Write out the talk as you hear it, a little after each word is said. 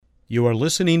You are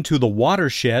listening to the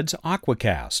Watershed's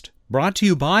Aquacast, brought to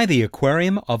you by the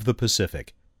Aquarium of the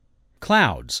Pacific.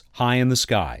 Clouds high in the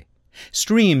sky,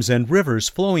 streams and rivers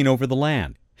flowing over the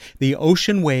land, the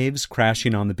ocean waves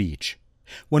crashing on the beach.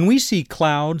 When we see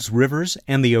clouds, rivers,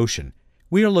 and the ocean,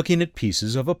 we are looking at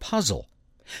pieces of a puzzle.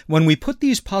 When we put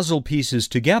these puzzle pieces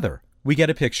together, we get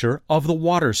a picture of the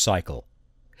water cycle.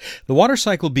 The water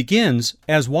cycle begins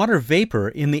as water vapor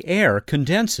in the air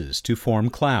condenses to form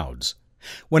clouds.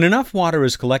 When enough water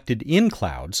is collected in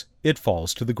clouds, it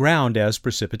falls to the ground as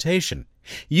precipitation,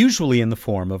 usually in the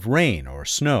form of rain or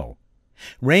snow.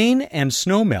 Rain and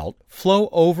snowmelt flow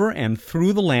over and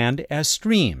through the land as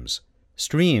streams.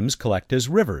 Streams collect as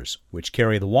rivers, which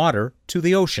carry the water to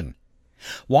the ocean.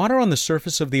 Water on the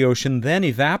surface of the ocean then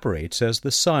evaporates as the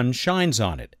sun shines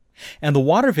on it, and the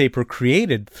water vapor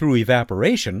created through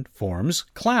evaporation forms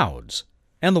clouds,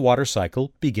 and the water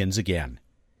cycle begins again.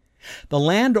 The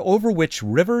land over which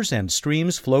rivers and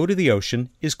streams flow to the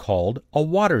ocean is called a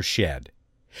watershed.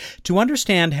 To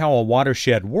understand how a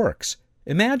watershed works,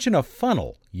 imagine a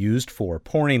funnel used for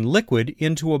pouring liquid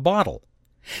into a bottle.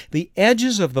 The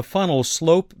edges of the funnel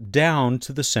slope down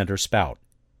to the center spout.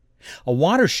 A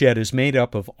watershed is made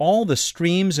up of all the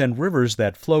streams and rivers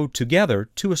that flow together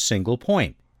to a single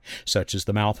point, such as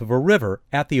the mouth of a river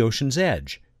at the ocean's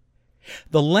edge.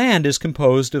 The land is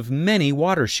composed of many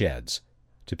watersheds.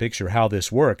 To picture how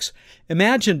this works,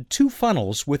 imagine two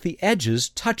funnels with the edges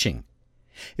touching.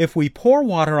 If we pour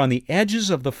water on the edges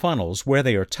of the funnels where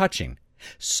they are touching,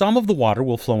 some of the water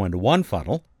will flow into one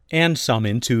funnel and some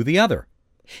into the other.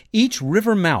 Each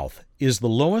river mouth is the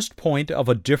lowest point of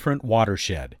a different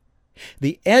watershed.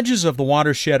 The edges of the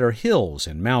watershed are hills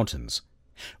and mountains.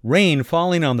 Rain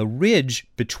falling on the ridge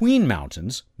between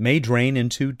mountains may drain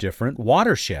into different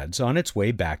watersheds on its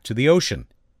way back to the ocean.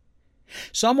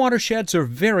 Some watersheds are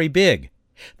very big.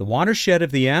 The watershed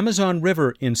of the Amazon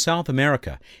River in South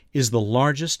America is the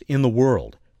largest in the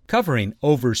world, covering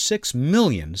over 6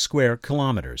 million square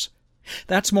kilometers.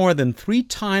 That's more than 3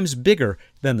 times bigger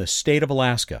than the state of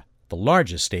Alaska, the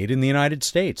largest state in the United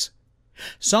States.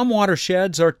 Some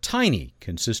watersheds are tiny,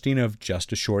 consisting of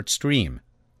just a short stream.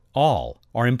 All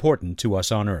are important to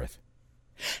us on Earth.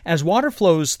 As water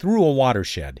flows through a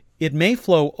watershed, it may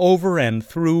flow over and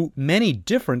through many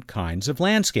different kinds of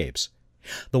landscapes.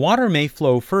 The water may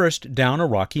flow first down a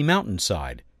rocky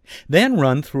mountainside, then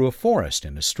run through a forest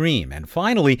and a stream, and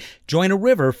finally join a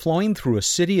river flowing through a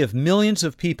city of millions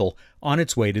of people on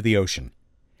its way to the ocean.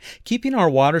 Keeping our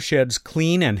watersheds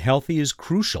clean and healthy is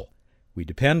crucial. We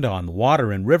depend on the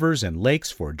water in rivers and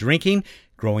lakes for drinking,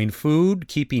 growing food,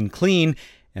 keeping clean,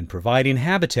 and providing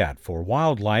habitat for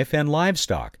wildlife and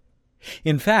livestock.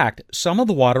 In fact, some of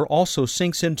the water also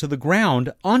sinks into the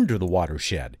ground under the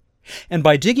watershed, and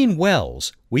by digging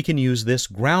wells, we can use this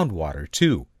groundwater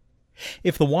too.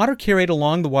 If the water carried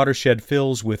along the watershed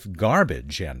fills with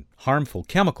garbage and harmful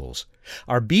chemicals,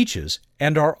 our beaches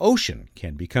and our ocean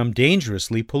can become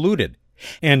dangerously polluted,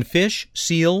 and fish,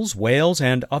 seals, whales,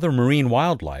 and other marine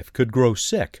wildlife could grow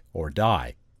sick or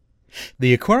die.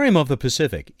 The Aquarium of the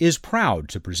Pacific is proud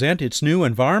to present its new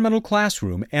environmental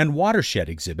classroom and watershed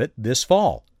exhibit this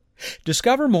fall.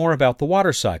 Discover more about the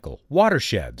water cycle,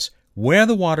 watersheds, where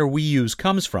the water we use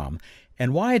comes from,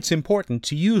 and why it's important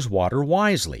to use water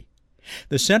wisely.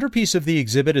 The centerpiece of the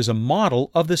exhibit is a model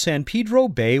of the San Pedro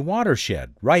Bay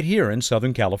watershed right here in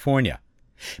Southern California.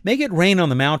 Make it rain on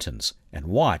the mountains and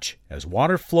watch as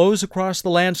water flows across the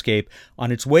landscape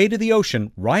on its way to the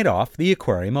ocean right off the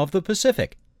Aquarium of the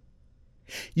Pacific.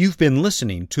 You've been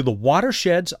listening to the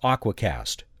Watershed's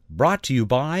Aquacast, brought to you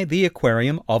by the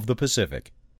Aquarium of the Pacific.